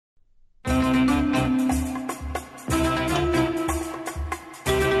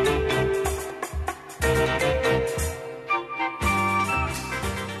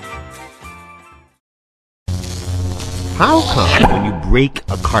How come when you break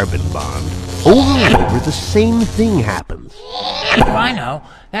a carbon bond, over and over the same thing happens? Oh, I know.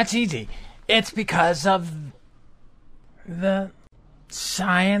 That's easy. It's because of the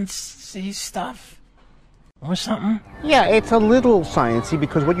science-y stuff or something. Yeah, it's a little sciencey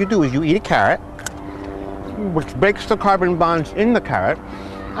because what you do is you eat a carrot, which breaks the carbon bonds in the carrot,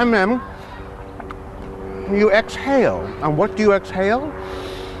 and then you exhale. And what do you exhale?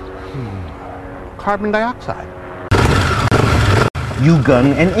 Carbon dioxide. You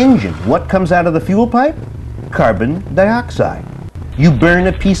gun an engine. What comes out of the fuel pipe? Carbon dioxide. You burn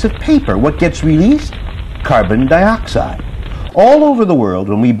a piece of paper. What gets released? Carbon dioxide. All over the world,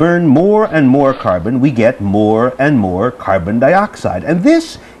 when we burn more and more carbon, we get more and more carbon dioxide. And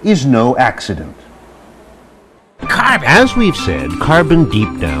this is no accident. Carbon. As we've said, carbon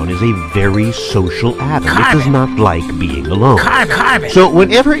deep down is a very social atom. Carbon. It does not like being alone. Carbon. So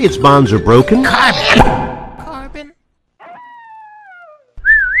whenever its bonds are broken, Carbon.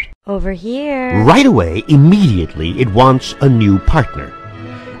 Over here. right away, immediately, it wants a new partner.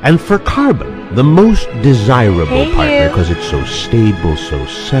 And for carbon, the most desirable Hey, partner, you. because it's so stable, so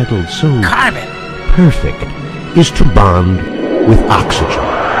settled, so Carbon. perfect, is to bond with oxygen.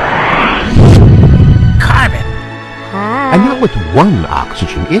 Carbon. Hi. And not with one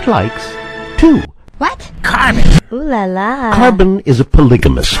oxygen, it likes two. What? Carbon. Ooh la la. Carbon is a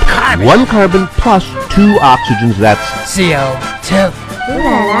polygamist. Carbon. One carbon plus two oxygens, that's... CO2. Ooh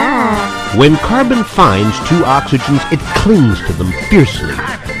la la. When carbon finds two oxygens, it clings to them fiercely.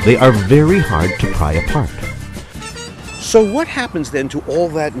 They are very hard to pry apart. So what happens then to all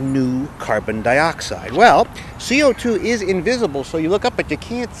that new carbon dioxide? Well, CO2 is invisible, so you look up but you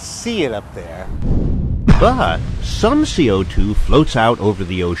can't see it up there. But some CO2 floats out over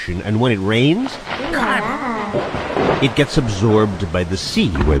the ocean, and when it rains, it gets absorbed by the sea,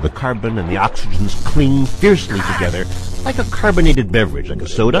 where the carbon and the oxygens cling fiercely together, like a carbonated beverage, like a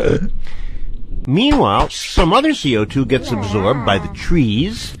soda. Meanwhile, some other CO2 gets absorbed by the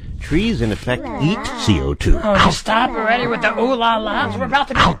trees. Trees, in effect, eat CO2. Oh, just stop already with the ooh la las. We're about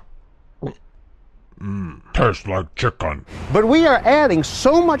to be... Tastes like chicken. But we are adding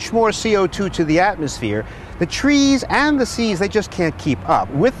so much more CO2 to the atmosphere, the trees and the seas, they just can't keep up.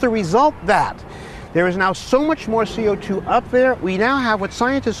 With the result that there is now so much more CO2 up there, we now have what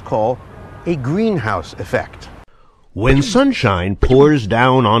scientists call a greenhouse effect. When sunshine pours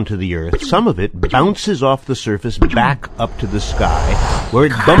down onto the Earth, some of it bounces off the surface back up to the sky, where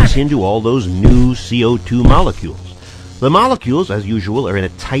it bumps into all those new CO2 molecules. The molecules, as usual, are in a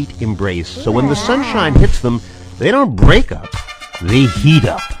tight embrace, so when the sunshine hits them, they don't break up, they heat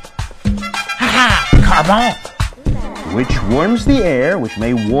up. Ha-ha! Carbon. Which warms the air, which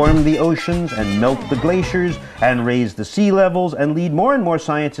may warm the oceans and melt the glaciers and raise the sea levels and lead more and more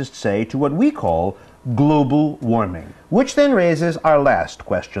scientists say to what we call global warming. Which then raises our last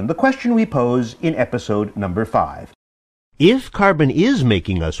question, the question we pose in episode number 5. If carbon is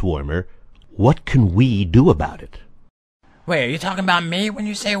making us warmer, what can we do about it? Wait, are you talking about me when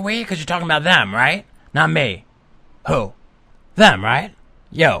you say we? Because you're talking about them, right? Not me. Who? Them, right?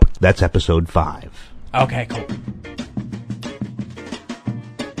 Yo. That's episode 5. Okay, cool.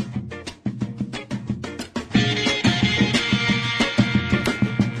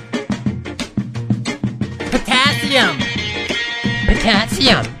 Potassium!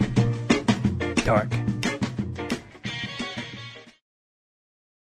 Potassium! Dork.